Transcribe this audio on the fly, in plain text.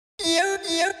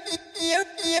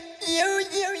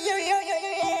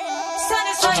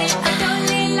Sone, sone,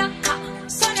 padole lakha.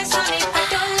 Sone, sone,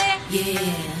 padole.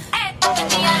 Yeah. Eh,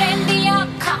 takdiya rendiya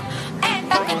kha. Eh,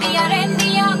 takdiya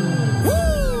rendiya.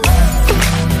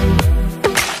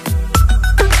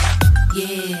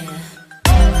 Yeah.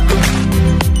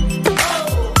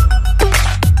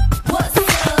 What's up?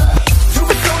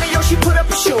 True Sone, yo, she put up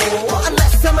a show.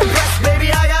 Unless I'm impressed, baby,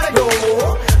 I gotta go.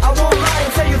 I won't lie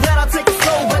and tell you that I'll take it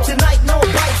slow, but tonight no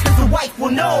bites, 'cause the wife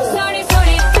will know. Sone,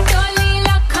 sone, padole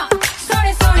lakha.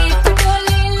 Sone, sone,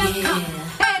 padole lakha.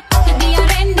 Eh, takdiya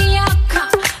rendiya kha.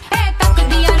 Eh,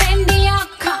 takdiya rendiya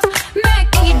kha. Main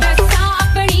ki dasa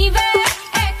apni ve.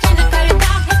 Eh, chand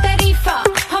karda hai tarifa.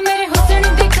 Ha mere husn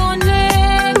de kone,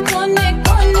 kone,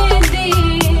 kone di.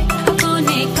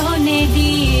 Kone, kone di.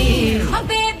 Oh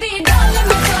baby, doll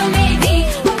me sone di.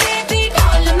 Oh baby,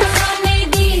 doll me sone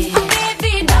di. Oh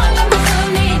baby, doll me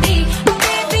sone di. Oh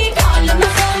baby, doll me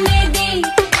sone di.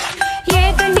 ये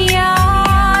दुनिया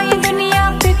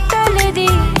पित्तल दी,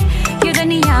 ये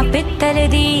दुनिया पित्तल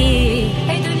दी,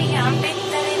 ये दुनिया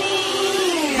पित्तल दी।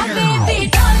 Oh baby,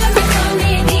 doll me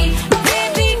sone di. Oh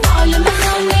baby, doll me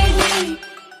sone di।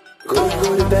 गोरी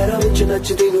गोरी पैरों विच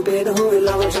नचदी नूं बेद होवे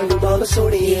लावां चंगी बाल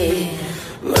सोहणीए।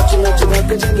 नच नच धक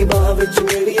चंगी बाह विच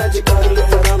मेरी अज कर ले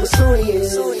आराम सोहणीए।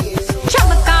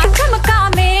 चमका चमका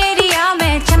मेरिया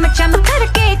मैं चम चम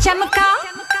करके चमका।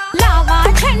 लावा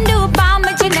झंडू बाम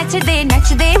च नचदे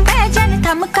नचदे पैजन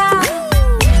थमका।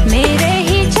 मेरे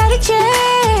ही चर्चे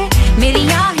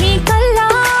मेरिया ही गल्ला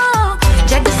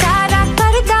जग सारा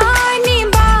करदा नी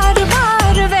बार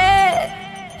बार वे।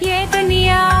 ये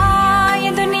दुनिया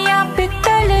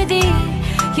पित्तल दी,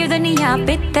 ये दुनिया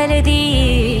पित्तल दी,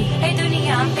 ये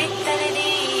दुनिया पित्तल दी।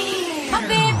 Oh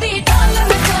baby, doll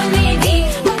me sone di.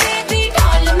 Oh baby,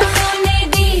 doll me sone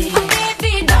di. Oh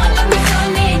baby, doll me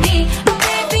sone di. Oh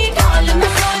baby, doll me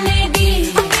sone di.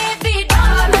 Oh baby,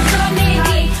 doll me sone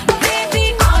di. Oh baby,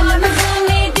 doll me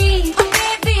sone di. Oh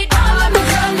baby, doll me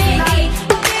sone di.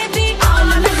 Oh baby,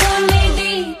 doll me sone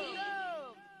di.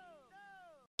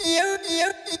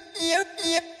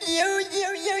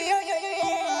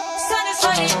 Sone,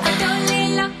 sone, padole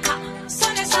lakha.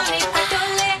 Sone, sone,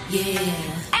 padole.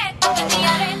 Yeah. Eh,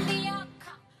 takdiya rendiya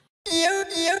kha.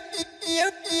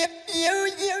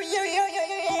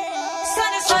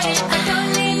 Sone, sone,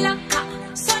 padole lakha.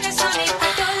 Sone, sone,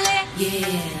 padole.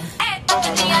 Yeah. Eh,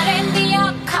 takdiya rendiya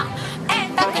kha. Eh,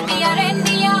 takdiya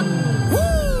rendiya.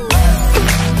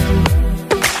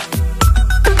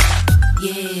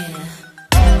 Yeah.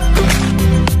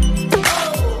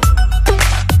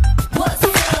 What's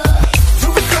up?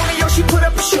 True Sone, yo, she put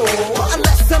up a show.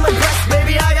 Unless I'm impressed,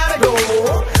 baby, I gotta go.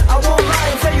 I won't lie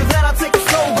and tell you that I'll take it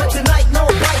slow, but tonight no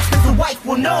bites, 'cause the wife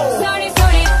will know. Sone,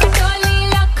 sone, padole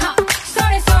lakha.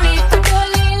 Sone, sone,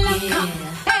 padole lakha.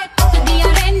 Eh, takdiya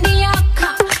rendiya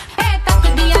kha. Eh,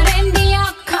 takdiya rendiya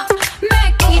kha.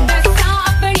 Main ki dasa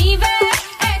apni ve.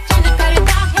 Eh, chand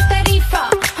karda hai tarifa.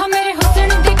 Ha mere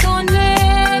husn de kone,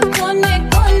 kone,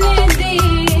 kone di.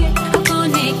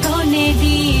 Kone, kone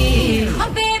di. Oh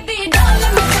baby, doll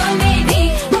me sone di.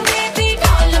 Oh baby,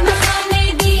 doll me sone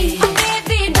di. Oh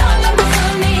baby, doll me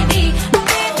sone di. Oh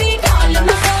baby, doll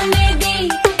me sone di।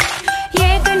 ये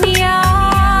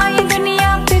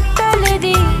दुनिया पित्तल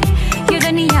दी, ये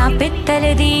दुनिया पित्तल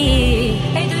दी,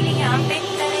 ये दुनिया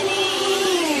पित्तल दी।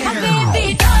 Oh baby,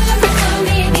 doll me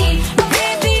sone di। Oh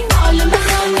baby, doll me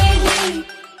sone di।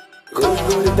 गोरी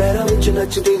गोरी पैरों विच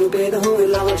नचदी नूं बेद होवे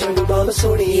लावां चंगी बाल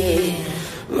सोहणीए।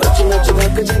 नच नच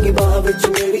धक चंगी बाह विच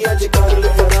मेरी अज कर ले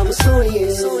आराम सोहणीए।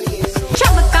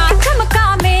 चमका चमका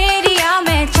मेरिया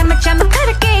मैं चम चम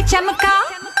करके चमका।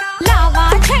 लावा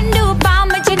झंडू बाम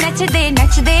च नचदे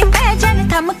नचदे पैजन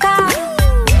थमका।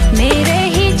 मेरे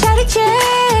ही चर्चे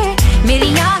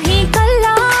मेरिया ही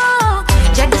गल्ला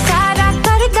जग सारा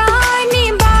करदा नी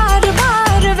बार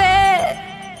बार वे।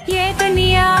 ये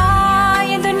दुनिया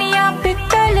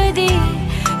पित्तल दी,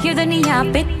 ये दुनिया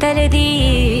पित्तल दी,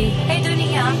 ये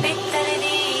दुनिया पित्तल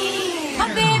दी। Oh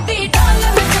baby, doll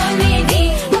me sone di.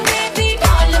 Oh baby,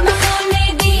 doll me sone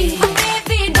di. Oh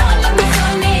baby, doll me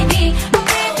sone di.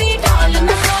 Oh baby, doll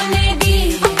me sone di.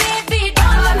 Oh baby,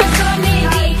 doll me sone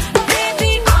di. Oh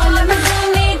baby, doll me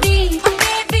sone di. Oh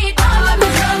baby, doll me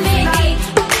sone di.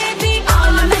 Oh baby,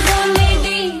 doll me sone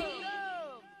di।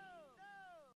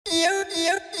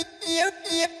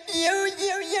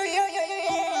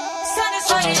 Sone,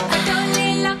 sone, padole